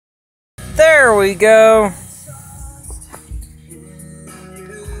There we go.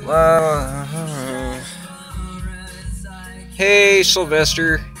 Hey,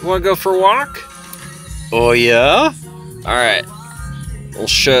 Sylvester, you want to go for a walk? Oh, yeah? Alright, we'll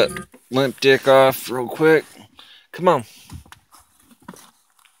shut Limp Dick off real quick. Come on.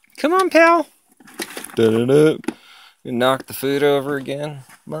 Come on, pal. Da-da-da. You knock the food over again?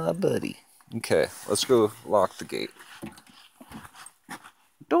 My buddy. Okay, let's go lock the gate.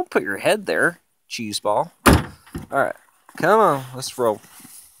 Don't put your head there, cheese ball. Alright, come on, let's roll.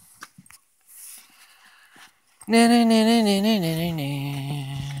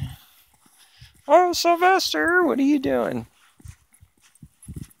 Oh, Sylvester, what are you doing?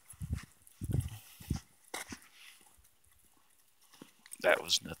 That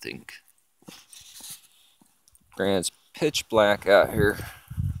was nothing. Grant's pitch black out here.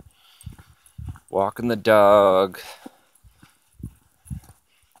 Walking the dog.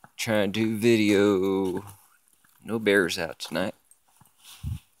 Trying to do video. No bears out tonight.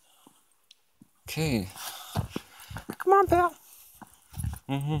 Okay. Come on, pal.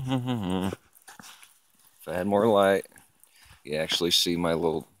 If I had more light, you actually see my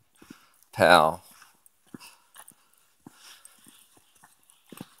little pal.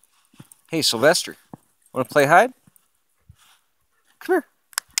 Hey, Sylvester. Want to play hide? Come here.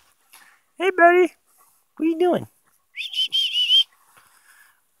 Hey, buddy. What are you doing?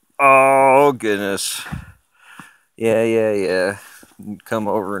 Oh, goodness. Yeah. Come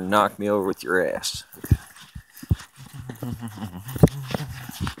over and knock me over with your ass.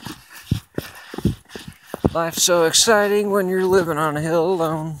 Life's so exciting when you're living on a hill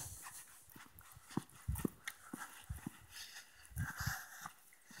alone.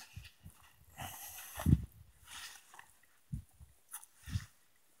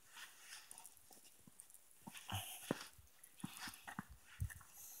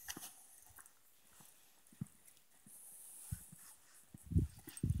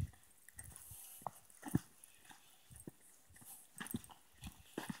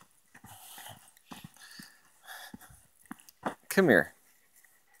 Come here.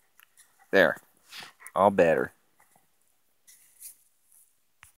 There. All better.